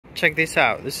check this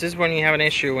out. This is when you have an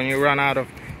issue, when you run out of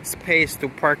space to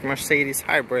park Mercedes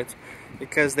hybrids,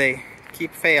 because they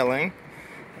keep failing.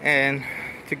 And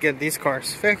to get these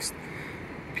cars fixed,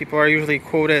 people are usually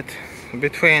quoted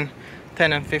between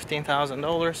 $10,000 and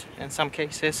 $15,000 in some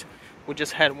cases. We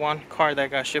just had one car that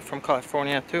got shipped from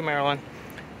California to Maryland,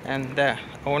 and the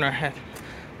owner had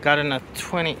gotten a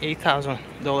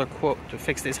 $28,000 quote to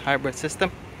fix this hybrid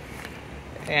system.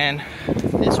 And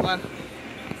this one,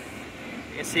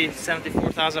 you can see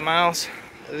 74,000 miles.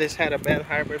 This had a bad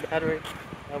hybrid battery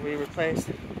that we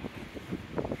replaced.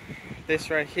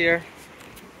 This right here,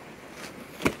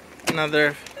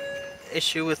 another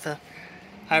issue with the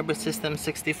hybrid system,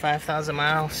 65,000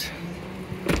 miles.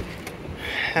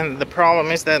 And the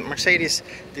problem is that Mercedes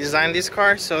designed this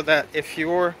car so that if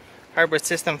your hybrid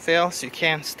system fails, you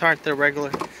can't start the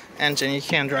regular engine, you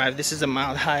can't drive. This is a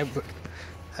mild hybrid,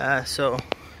 so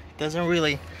it doesn't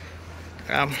really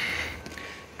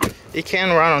it can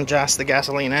run on just the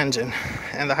gasoline engine.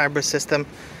 And the hybrid system,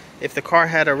 if the car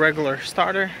had a regular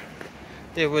starter,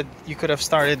 you could have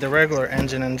started the regular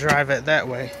engine and drive it that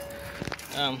way.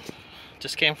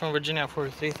 Just came from Virginia for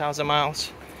 3,000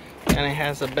 miles, and it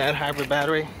has a bad hybrid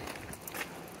battery.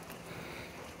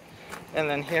 And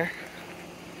then here,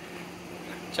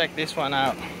 check this one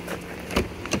out.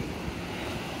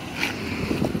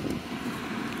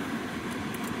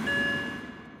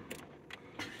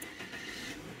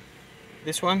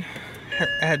 This one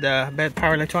had a bad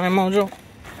power electronic module,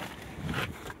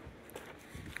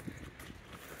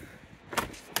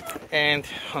 and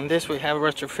on this we have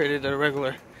retrofitted a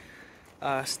regular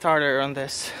starter on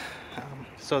this,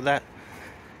 so that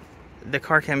the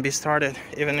car can be started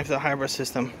even if the hybrid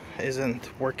system isn't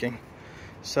working.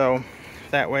 So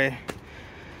that way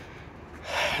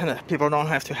people don't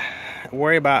have to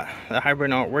worry about the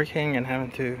hybrid not working and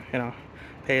having to,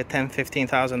 pay a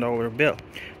 $10,000–$15,000 bill.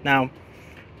 Now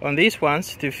on these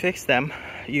ones, to fix them,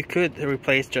 you could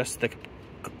replace just the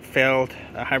failed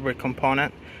hybrid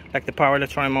component, like the power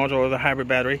electronic module or the hybrid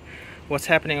battery. What's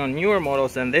happening on newer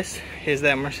models than this is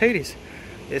that Mercedes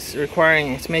is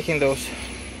making those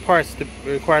parts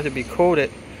required to be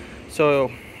coded.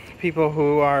 So people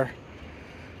who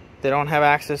they don't have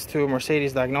access to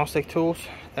Mercedes diagnostic tools,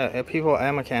 people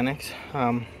and mechanics,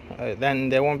 then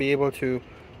they won't be able to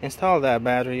install that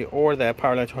battery or that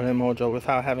power electronic module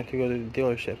without having to go to the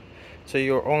dealership. So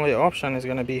your only option is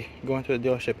going to be going to the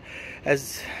dealership.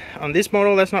 As on this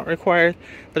model, that's not required,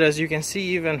 but as you can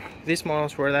see, even these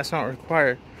models where that's not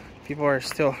required, people are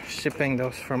still shipping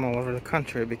those from all over the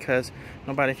country because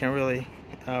nobody can really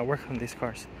work on these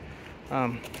cars,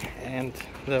 and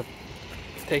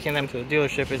taking them to the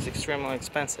dealership is extremely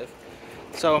expensive.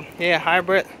 So yeah,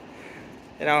 hybrid,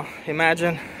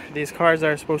 imagine these cars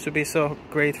are supposed to be so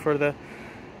great for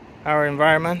our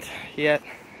environment, yet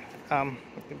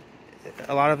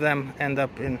a lot of them end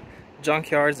up in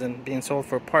junkyards and being sold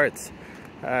for parts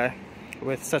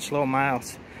with such low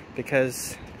miles,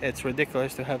 because it's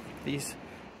ridiculous to have these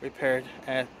repaired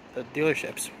at the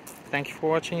dealerships. Thank you for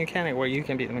watching YOUCANIC, where you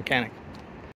can be the mechanic.